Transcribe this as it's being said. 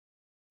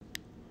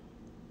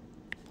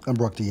And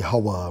Barakta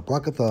Yahweh,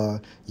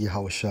 Barakatha,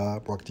 Yahweh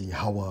Barakta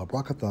Yahweh,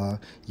 Barakatha,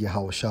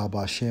 Yahweh Shah,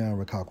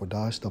 Bashem,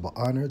 Rakakwadash. Double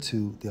honor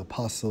to the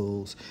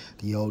apostles,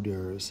 the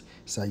elders.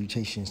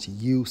 Salutations to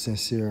you,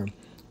 sincere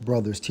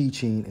brothers,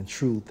 teaching in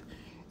truth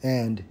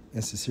and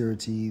in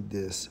sincerity.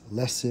 This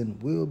lesson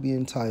will be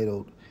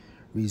entitled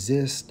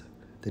Resist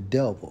the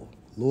Devil.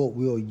 Lord,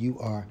 will you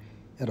are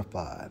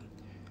edified.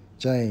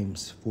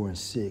 James 4 and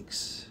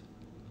 6.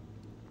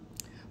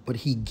 But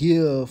he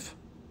give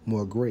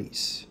more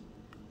grace.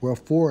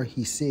 Wherefore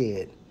he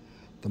said,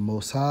 the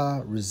Most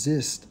High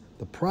resist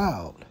the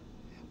proud,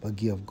 but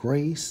give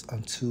grace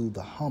unto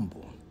the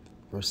humble.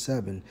 Verse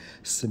 7,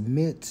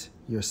 submit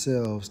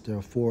yourselves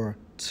therefore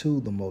to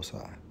the Most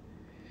High.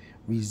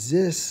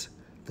 Resist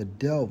the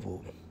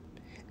devil,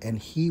 and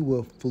he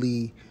will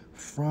flee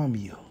from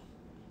you.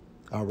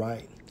 All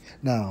right.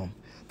 Now,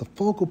 the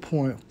focal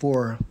point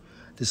for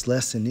this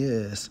lesson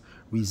is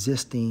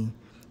resisting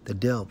the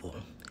devil.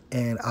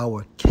 And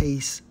our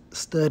case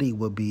study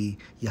will be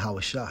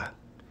Yahweh Shai.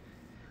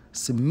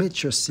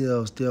 Submit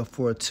yourselves,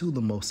 therefore, to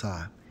the Most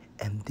High.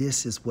 And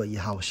this is what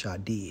Yahweh Shai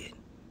did.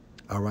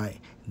 All right?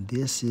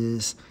 This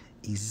is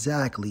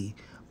exactly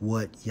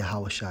what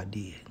Yahweh Shai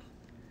did.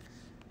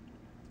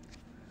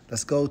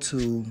 Let's go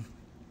to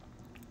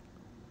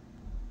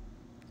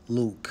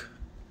Luke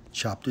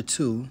chapter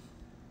 2.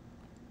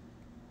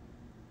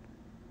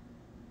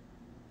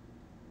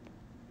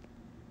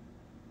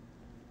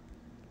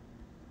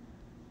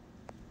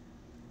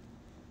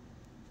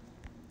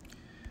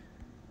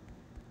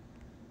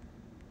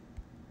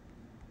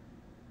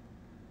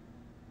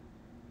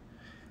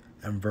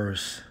 And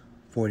verse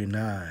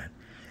 49.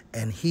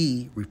 And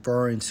he,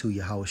 referring to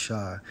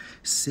Yahushua,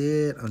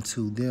 said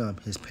unto them,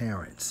 his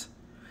parents,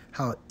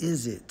 how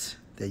is it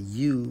that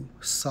you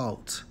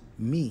sought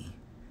me?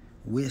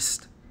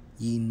 Wist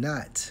ye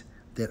not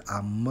that I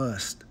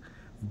must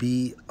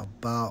be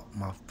about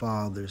my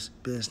Father's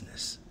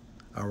business?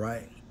 All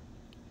right.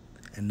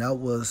 And that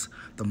was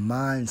the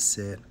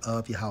mindset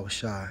of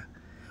Yahushua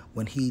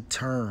when he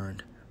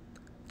turned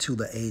to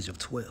the age of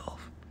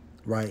 12,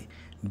 right?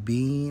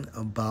 Being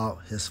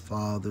about his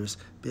Father's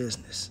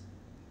business.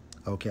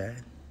 Okay.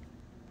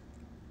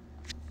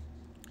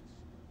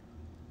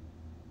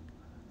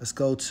 Let's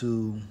go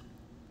to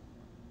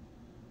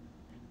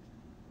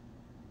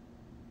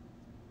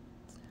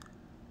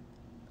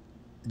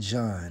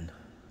John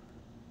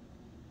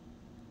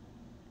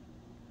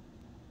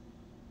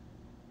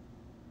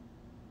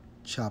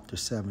chapter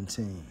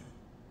 17.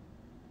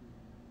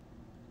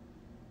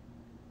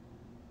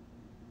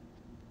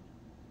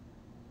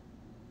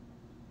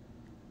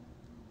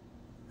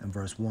 And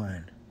verse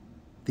 1.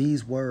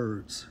 These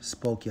words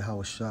spoke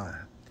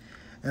Yahushua,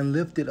 and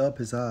lifted up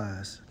his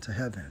eyes to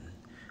heaven,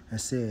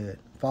 and said,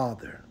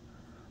 Father,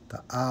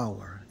 the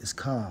hour is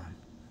come.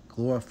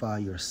 Glorify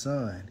your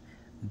Son,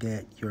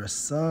 that your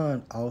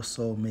Son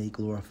also may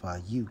glorify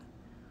you.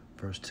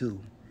 Verse 2.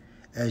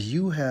 As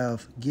you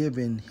have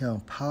given him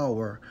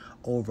power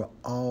over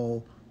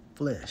all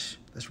flesh.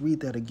 Let's read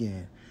that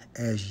again.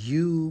 As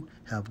you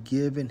have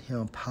given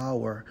him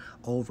power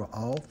over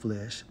all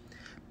flesh,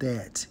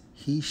 that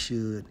he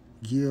should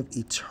give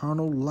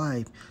eternal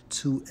life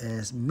to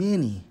as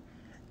many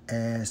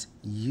as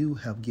you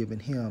have given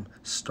him,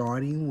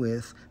 starting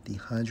with the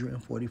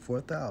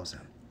 144,000.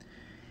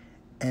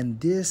 And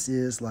this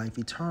is life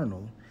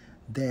eternal,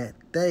 that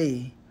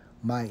they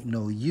might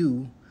know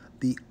you,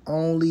 the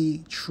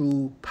only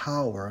true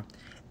power,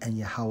 and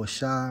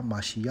Yahushua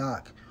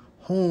Mashiach,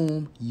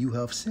 whom you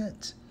have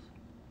sent.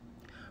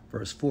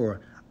 Verse 4,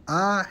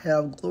 I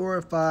have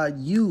glorified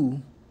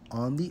you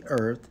on the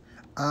earth.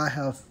 I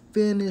have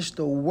finished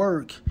the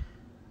work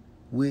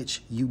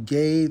which you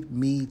gave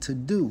me to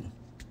do.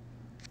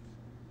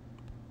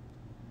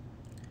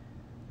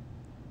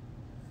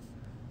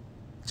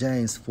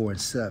 James 4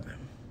 and 7.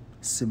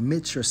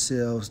 Submit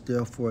yourselves,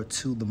 therefore,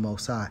 to the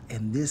Most High.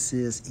 And this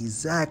is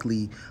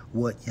exactly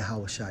what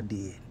Yahushua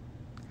did.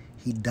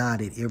 He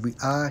dotted every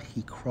I,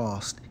 he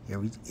crossed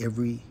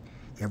every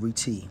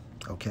T.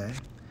 Okay?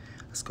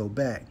 Let's go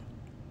back.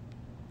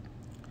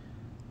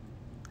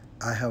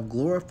 I have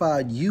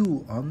glorified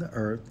you on the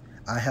earth.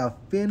 I have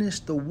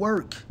finished the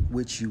work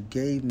which you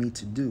gave me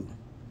to do.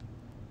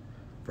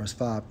 Verse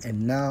 5,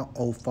 and now,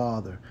 O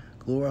Father,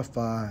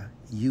 glorify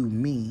you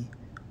me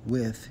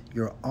with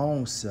your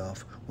own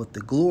self, with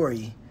the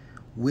glory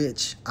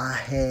which I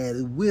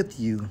had with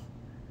you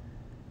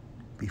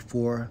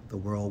before the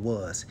world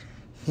was.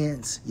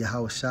 Hence,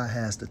 Yahushua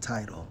has the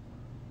title,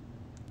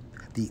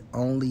 the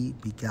only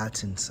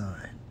begotten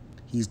Son.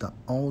 He's the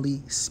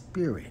only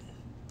Spirit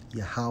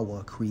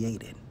Yahweh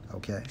created,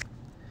 okay?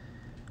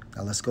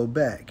 Now let's go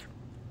back.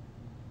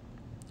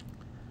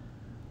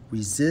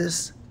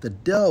 Resist the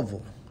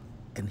devil,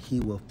 and he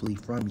will flee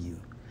from you.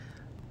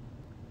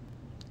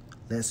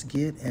 Let's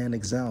get an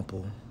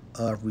example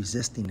of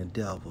resisting the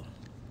devil.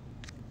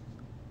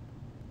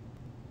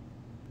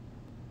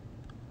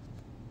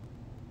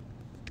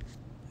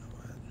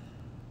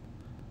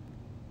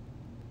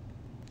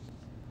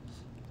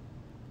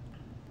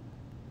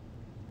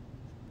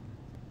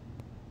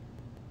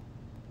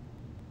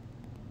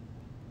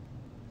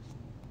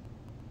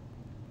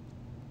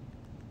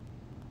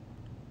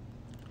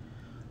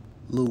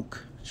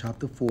 Luke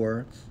chapter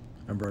 4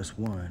 and verse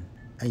 1.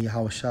 And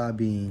Yahushua,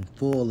 being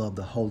full of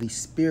the Holy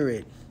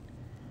Spirit,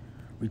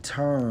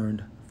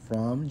 returned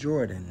from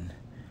Jordan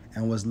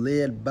and was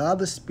led by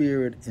the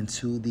Spirit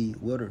into the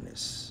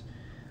wilderness,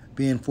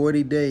 being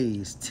 40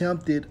 days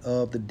tempted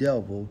of the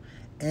devil,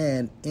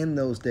 and in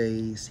those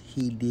days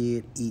he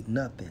did eat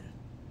nothing,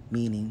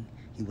 meaning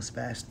he was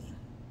fasting.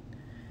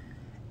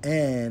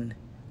 And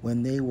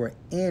when they were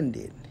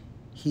ended,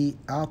 he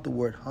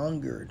afterward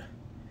hungered.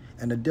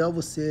 And the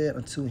devil said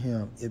unto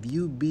him, If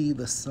you be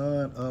the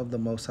Son of the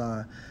Most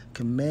High,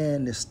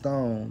 command this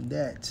stone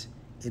that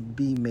it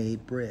be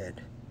made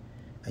bread.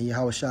 And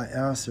Yahushua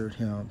answered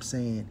him,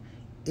 saying,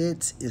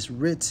 It is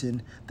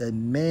written that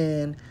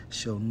man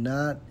shall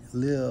not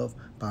live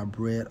by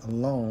bread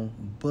alone,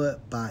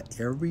 but by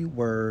every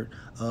word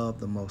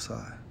of the Most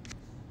High.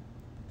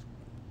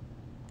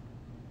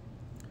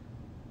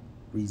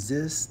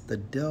 Resist the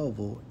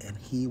devil, and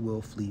he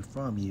will flee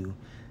from you.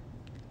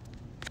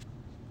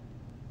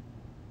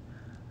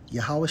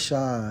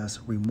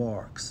 Yahushua's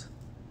remarks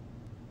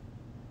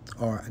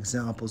are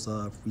examples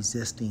of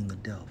resisting the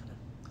devil,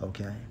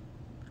 okay?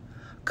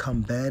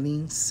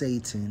 Combating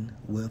Satan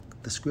with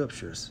the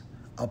scriptures,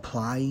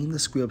 applying the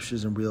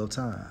scriptures in real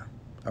time,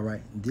 all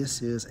right?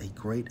 This is a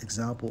great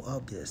example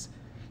of this.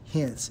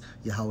 Hence,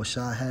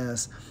 Yahushua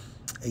has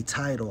a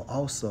title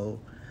also,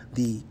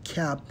 the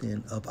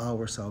captain of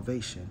our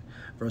salvation.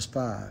 Verse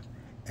 5,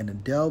 and the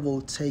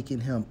devil, taking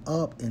him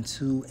up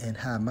into an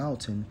high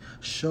mountain,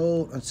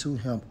 showed unto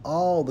him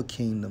all the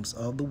kingdoms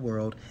of the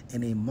world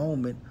in a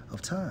moment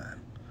of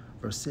time.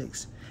 Verse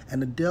 6,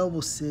 and the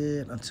devil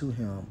said unto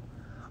him,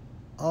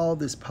 All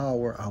this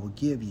power I will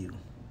give you,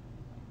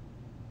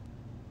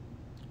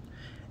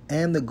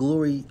 and the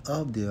glory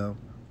of them,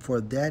 for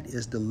that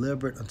is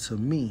delivered unto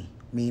me.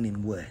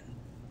 Meaning what?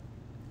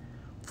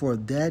 For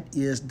that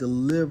is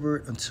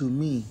delivered unto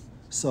me.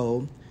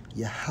 So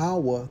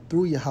Yahweh,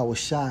 through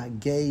Yahushua,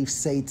 gave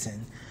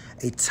Satan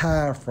a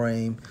time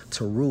frame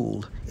to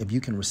rule, if you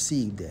can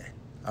receive that.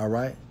 All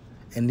right?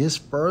 And this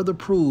further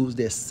proves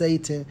that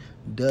Satan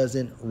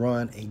doesn't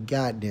run a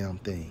goddamn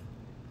thing.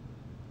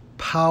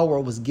 Power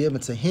was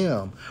given to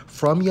him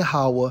from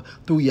Yahweh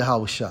through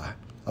Yahushua.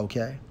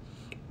 Okay?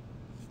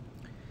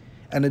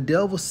 And the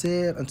devil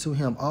said unto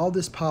him, All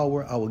this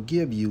power I will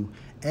give you,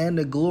 and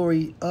the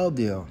glory of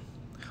them,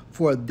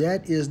 for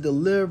that is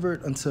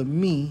delivered unto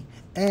me,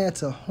 and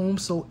to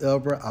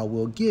whomsoever I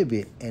will give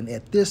it. And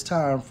at this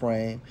time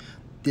frame,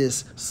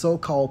 this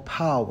so-called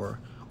power,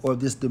 or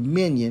this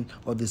dominion,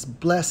 or this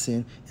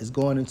blessing is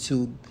going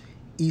into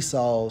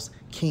Esau's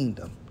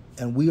kingdom.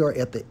 And we are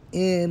at the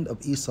end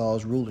of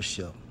Esau's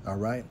rulership. All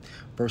right?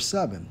 Verse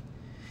 7.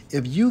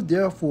 If you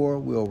therefore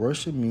will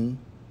worship me,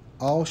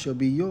 all shall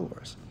be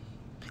yours.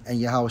 And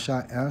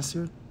Yahushua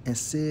answered and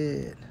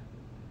said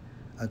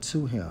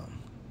unto him,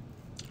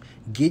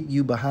 Get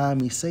you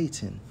behind me,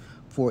 Satan,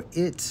 for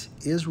it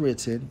is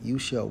written, You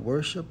shall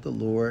worship the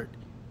Lord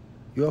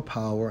your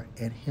power,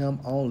 and him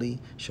only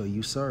shall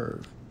you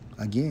serve.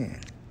 Again,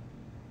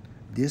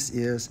 this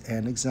is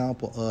an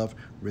example of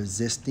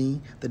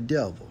resisting the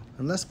devil.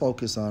 And let's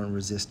focus on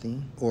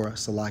resisting, or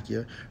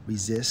Salakia,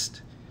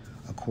 resist,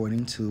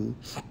 according to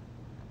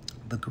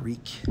the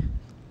Greek.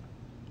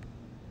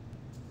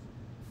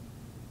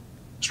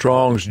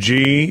 Strong's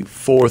G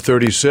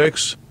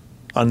 436,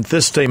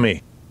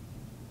 anthistemi,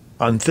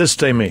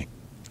 anthistemi,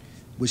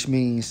 which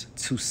means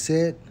to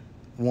set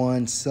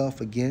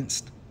oneself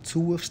against, to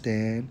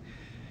withstand,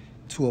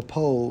 to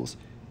oppose,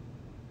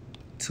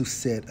 to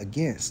set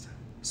against.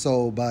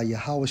 So by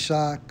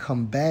Yahushua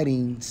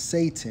combating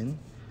Satan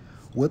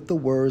with the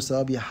words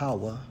of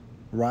Yahweh,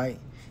 right,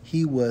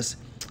 he was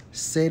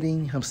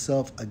setting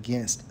himself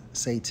against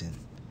Satan.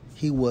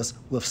 He was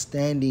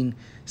withstanding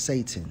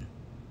Satan.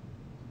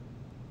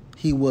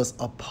 He was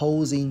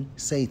opposing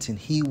Satan.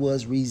 He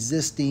was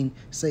resisting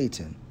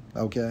Satan.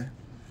 Okay?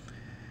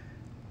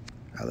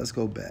 All right, let's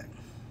go back.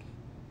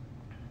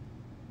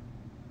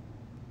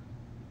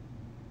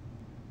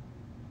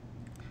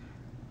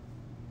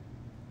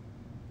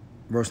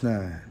 Verse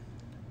 9.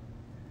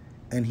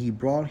 And he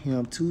brought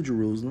him to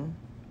Jerusalem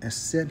and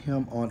set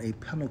him on a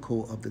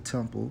pinnacle of the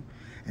temple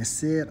and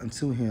said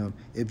unto him,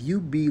 If you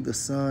be the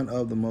Son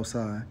of the Most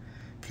High,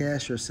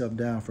 cast yourself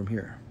down from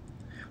here.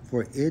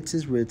 For it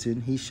is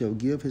written, He shall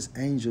give his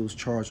angels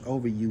charge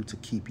over you to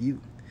keep you,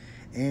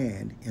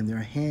 and in their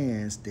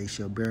hands they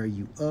shall bear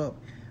you up,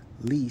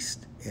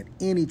 lest at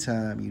any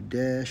time you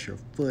dash your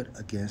foot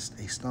against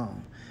a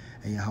stone.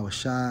 And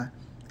Yahushua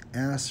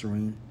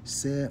answering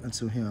said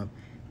unto him,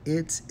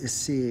 It is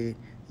said,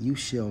 You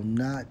shall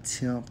not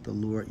tempt the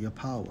Lord your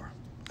power.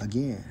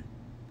 Again,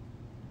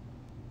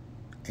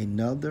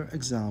 another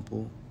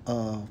example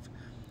of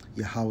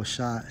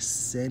Yahushua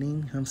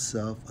setting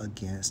himself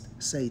against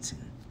Satan.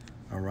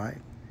 All right,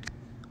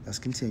 let's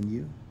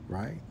continue,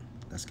 right?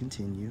 Let's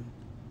continue.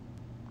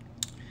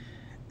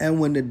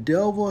 And when the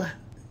devil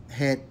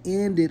had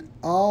ended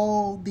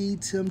all the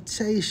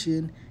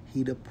temptation,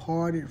 he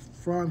departed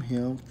from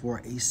him for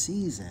a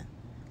season.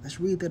 Let's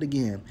read that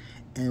again.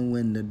 And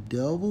when the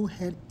devil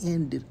had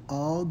ended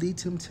all the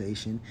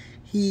temptation,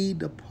 he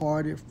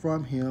departed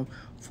from him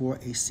for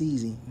a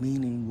season.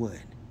 Meaning what?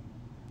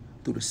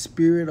 Through the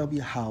spirit of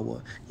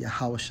Yahweh,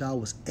 Yahushua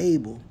was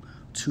able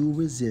to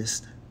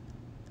resist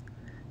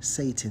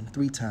Satan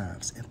 3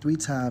 times. And 3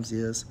 times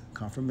is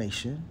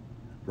confirmation,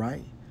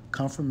 right?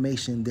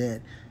 Confirmation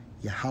that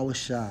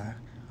Yahushua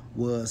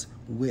was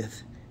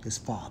with his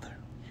Father,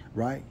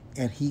 right?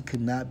 And he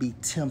could not be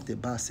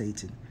tempted by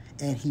Satan.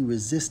 And he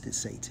resisted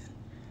Satan.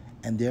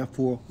 And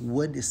therefore,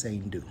 what did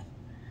Satan do?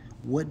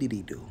 What did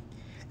he do?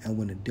 And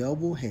when the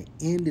devil had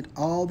ended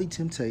all the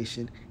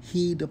temptation,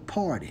 he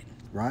departed,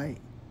 right?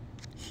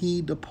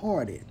 He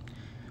departed.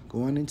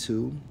 Going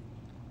into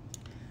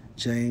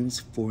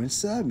James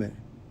 4:7.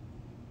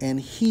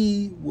 And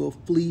he will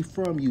flee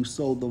from you.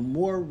 So the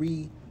more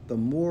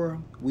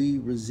we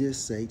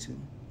resist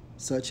Satan,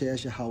 such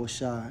as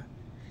Yahushua,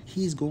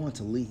 he's going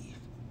to leave.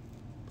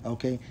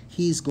 Okay?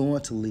 He's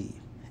going to leave.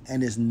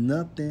 And there's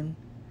nothing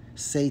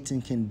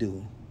Satan can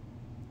do,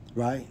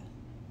 right,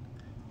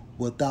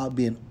 without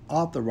being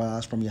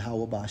authorized from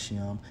Yahweh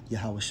Bashem,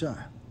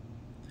 Yahushua.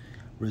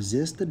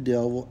 Resist the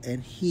devil,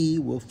 and he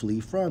will flee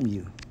from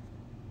you.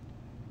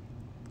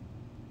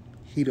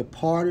 He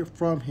departed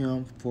from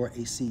him for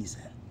a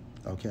season.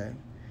 Okay?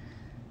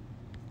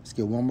 Let's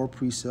get one more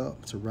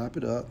precept to wrap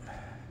it up.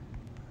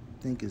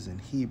 I think it's in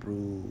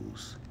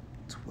Hebrews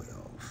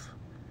 12.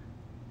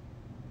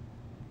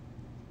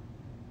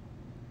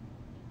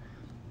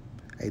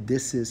 Hey,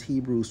 this is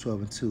Hebrews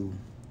 12:2.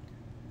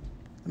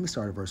 Let me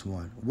start at verse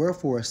 1.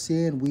 Wherefore,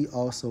 seeing we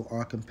also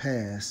are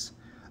compassed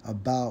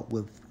about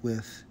with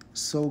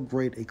so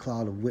great a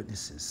cloud of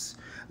witnesses,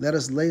 let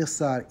us lay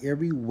aside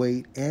every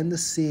weight and the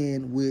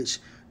sin which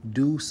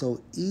do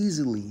so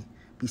easily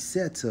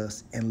beset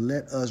us, and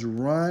let us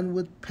run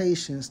with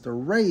patience the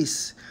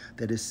race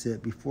that is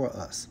set before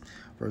us.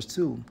 Verse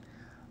 2.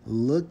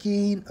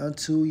 Looking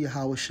unto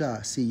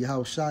Yahushua. See,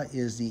 Yahushua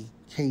is the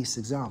case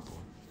example.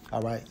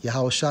 All right.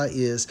 Yahushua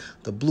is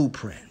the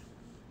blueprint.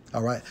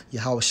 All right.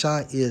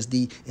 Yahushua is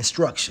the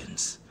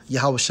instructions.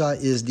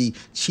 Yahushua is the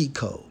cheat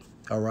code.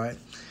 All right.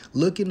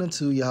 Looking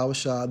unto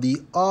Yahushua,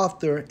 the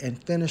author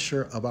and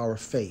finisher of our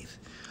faith.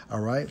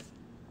 All right.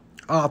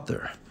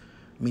 Author,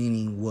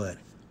 meaning what?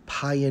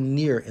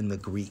 Pioneer in the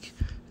Greek.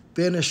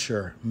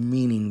 Finisher,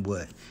 meaning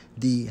what?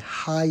 The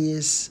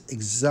highest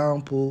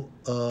example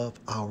of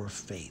our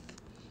faith.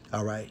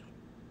 All right.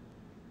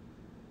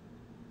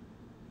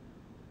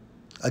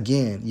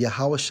 Again,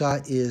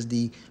 Yahushua is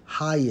the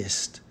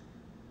highest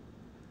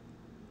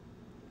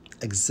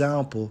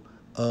example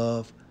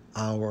of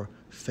our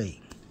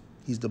faith.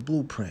 He's the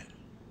blueprint.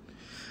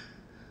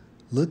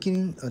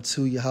 Looking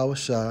unto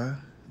Yahushua,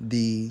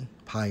 the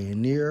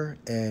pioneer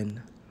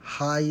and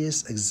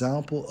highest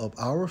example of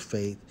our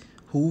faith,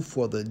 who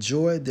for the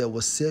joy that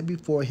was set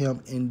before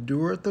him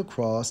endured the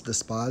cross,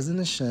 despising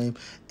the shame,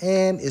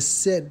 and is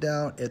set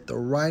down at the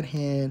right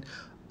hand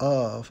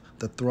of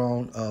the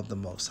throne of the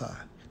Most High.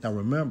 Now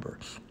remember,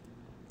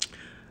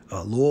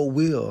 Lord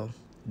will,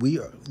 we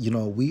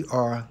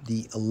are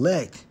the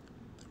elect,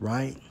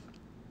 right?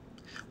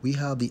 We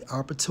have the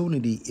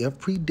opportunity, if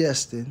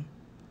predestined,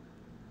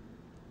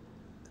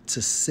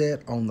 to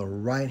sit on the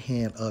right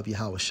hand of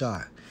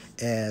Yahushua.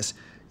 As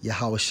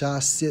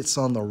Yahushua sits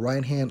on the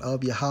right hand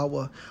of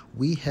Yahweh,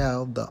 we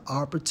have the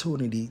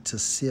opportunity to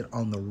sit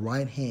on the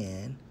right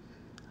hand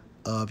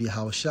of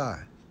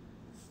Yahushua,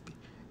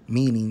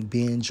 meaning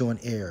being joint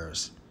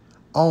heirs,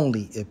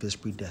 only if it's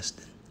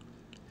predestined.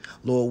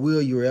 Lord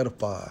will, you're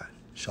edified.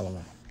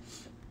 Shalom.